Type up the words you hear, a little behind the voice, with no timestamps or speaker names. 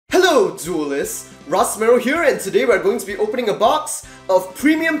Hello Duelists, Mero here, and today we're going to be opening a box of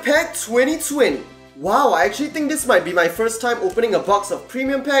Premium Pack 2020. Wow, I actually think this might be my first time opening a box of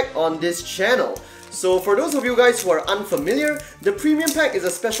Premium Pack on this channel. So for those of you guys who are unfamiliar, the Premium Pack is a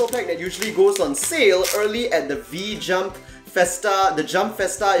special pack that usually goes on sale early at the Jump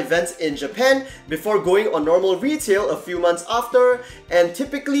Festa event in Japan before going on normal retail a few months after, and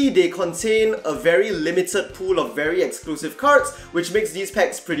typically they contain a very limited pool of very exclusive cards, which makes these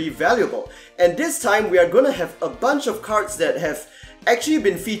packs pretty valuable. And this time we are gonna have a bunch of cards that have actually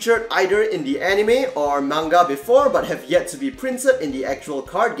been featured either in the anime or manga before but have yet to be printed in the actual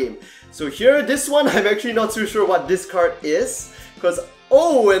card game. So here, this one, I'm actually not too sure what this card is, because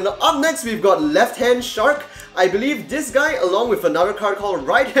and up next we've got Left Hand Shark. I believe this guy, along with another card called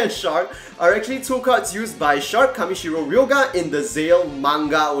Right Hand Shark, are actually two cards used by Shark Kamishiro Ryoga in the Zale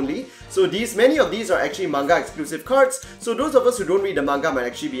manga only. So many of these are actually manga exclusive cards, so those of us who don't read the manga might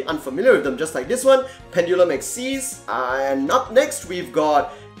actually be unfamiliar with them, just like this one, Pendulum Xyz. And up next we've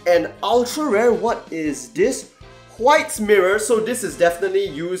got an ultra rare, what is this? White Mirror. So this is definitely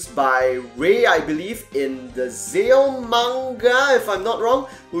used by Ray, I believe, in the Zale manga, if I'm not wrong,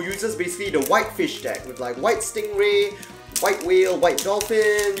 who uses basically the white fish deck with like white stingray, white whale, white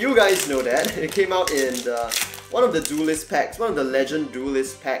dolphin. You guys know that. It came out in one of the Duelist packs, one of the Legend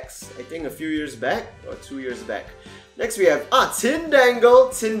Duelist packs, I think a few years back, or 2 years back. Next we have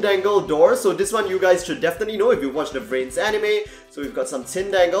Tindangle Door. So this one you guys should definitely know if you watched the Vrains anime. So we've got some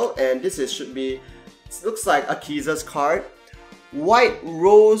Tindangle, and this should be, it looks like Akiza's card. White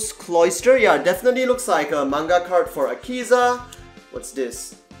Rose Cloister, yeah, definitely looks like a manga card for Akiza. What's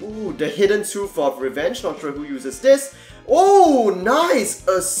this? Ooh, the Hidden Tooth of Revenge, not sure who uses this. Oh, nice!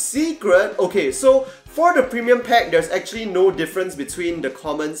 A secret! Okay, so for the premium pack, there's actually no difference between the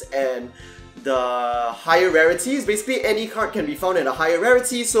commons and the higher rarities. Basically, any card can be found at a higher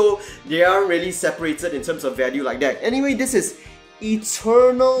rarity, so they aren't really separated in terms of value like that. Anyway, this is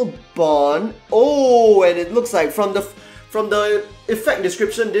Eternal Bond. Oh, and it looks like from the effect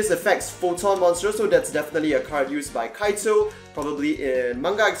description, this affects Photon Monster, so that's definitely a card used by Kaito, probably in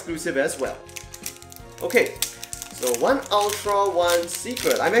manga exclusive as well. Okay, so one Ultra, one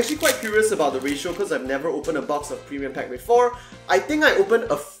Secret. I'm actually quite curious about the ratio because I've never opened a box of Premium Pack before. I think I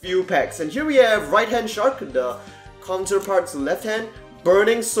opened a few packs, and here we have Right Hand Shark, the counterpart to Left Hand.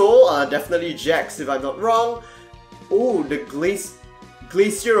 Burning Soul, definitely Jax if I'm not wrong. Oh, the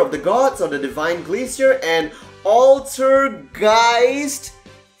Glacier of the Gods, or the Divine Glacier, and Altergeist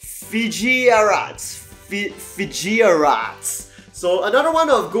Fijiarats. So another one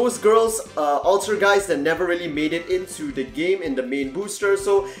of Ghost Girl's Altergeists that never really made it into the game in the main booster.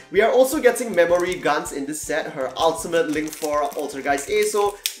 So we are also getting Memorygant in this set, her ultimate link for Altergeist A.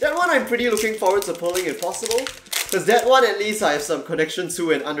 So that one I'm pretty looking forward to pulling if possible, because that one at least I have some connection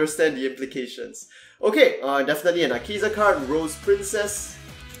to and understand the implications. Okay, definitely an Akiza card, Rose Princess,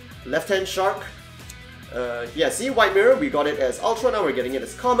 Left Hand Shark. Yeah, see, White Mirror, we got it as Ultra, now we're getting it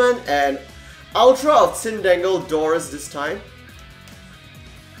as Common, and Ultra of Tindangle Doors this time.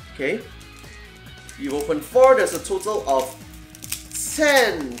 Okay, you opened 4, there's a total of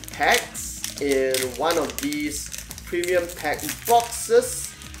 10 packs in one of these premium pack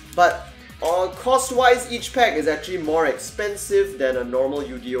boxes, but cost-wise, each pack is actually more expensive than a normal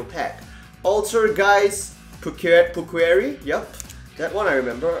Yu-Gi-Oh pack. Altergeists Puqueri, yep, that one I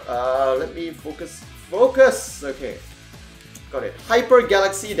remember. Let me focus. Okay, got it. Hyper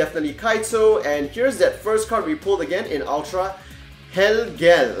Galaxy, definitely Kaito, and here's that first card we pulled again in Ultra,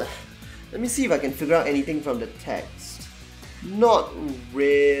 Helgel. Let me see if I can figure out anything from the text. Not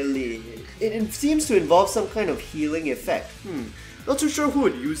really. It seems to involve some kind of healing effect. Not too sure who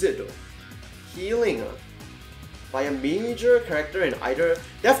would use it though. Healing, by a major character in either...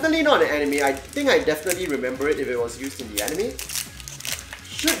 Definitely not an anime. I think I definitely remember it if it was used in the anime.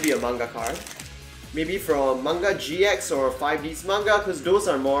 Should be a manga card. Maybe from Manga GX or 5D's manga, because those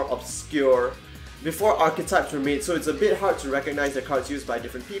are more obscure before archetypes were made, so it's a bit hard to recognize the cards used by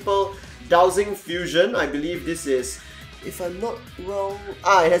different people. Dowsing Fusion, I believe this is, if I'm not wrong...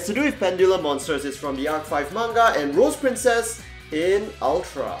 it has to do with Pendulum Monsters. It's from the Arc 5 manga, and Rose Princess in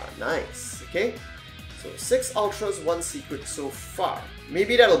Ultra. Nice, okay? So 6 Ultras, 1 Secret so far.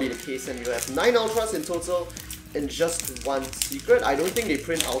 Maybe that'll be the case and we'll have 9 Ultras in total and just 1 Secret. I don't think they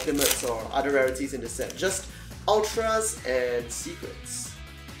print Ultimates or other rarities in the set, just Ultras and Secrets.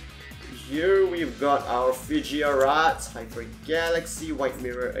 Here we've got our Fijiarats, Hyper Galaxy, White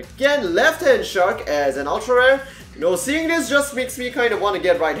Mirror again, Left Hand Shark as an Ultra Rare. You know, seeing this just makes me kind of want to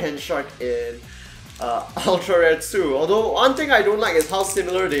get Right Hand Shark in Ultra Rare too. Although one thing I don't like is how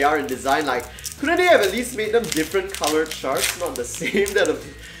similar they are in design. Like, couldn't they have at least made them different colored sharks, not the same? That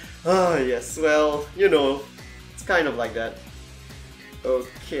Ah, yes, well, you know, it's kind of like that.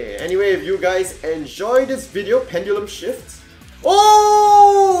 Okay, anyway, if you guys enjoyed this video, Pendulum Shift.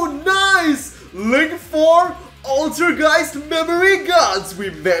 Oh, nice! Link for Altergeist Memorygant! We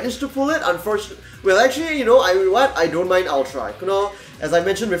managed to pull it, unfortunately. Well, actually, you know, I don't mind Ultra. You know, as I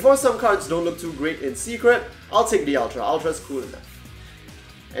mentioned before, some cards don't look too great in secret. I'll take the Ultra. Ultra's cool enough.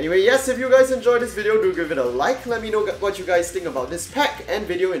 Anyway, yes, if you guys enjoyed this video, do give it a like. Let me know what you guys think about this pack and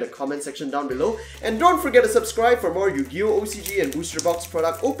video in the comment section down below. And don't forget to subscribe for more Yu-Gi-Oh! OCG and Booster Box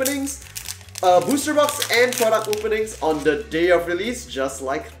product openings. Booster Box and product openings on the day of release, just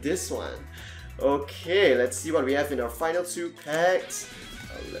like this one. Okay, let's see what we have in our final two packs.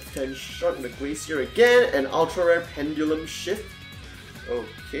 Left-hand shot, the Glacier again, and Ultra Rare Pendulum Shift.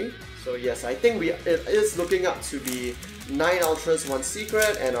 Okay, so yes, I think it is looking up to be 9 Ultras, 1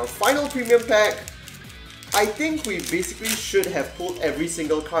 Secret, and our final premium pack. I think we basically should have pulled every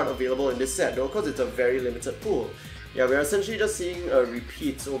single card available in this set though, because it's a very limited pool. Yeah, we're essentially just seeing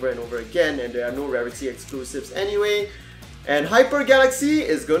repeats over and over again, and there are no rarity exclusives anyway. And Hyper Galaxy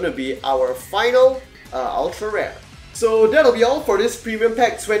is going to be our final Ultra Rare. So that'll be all for this Premium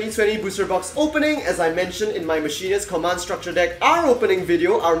Pack 2020 Booster Box opening. As I mentioned in my Machinist Command Structure Deck, our opening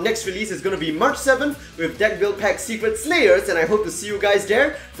video, our next release is going to be March 7th with Deck Build Pack Secret Slayers, and I hope to see you guys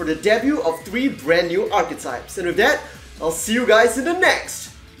there for the debut of 3 brand new archetypes. And with that, I'll see you guys in the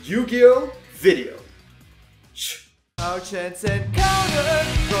next Yu-Gi-Oh! Video. Our chance encounter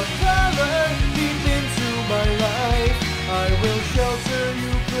brought color deep into my life. I will shelter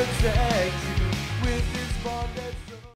you, protect you.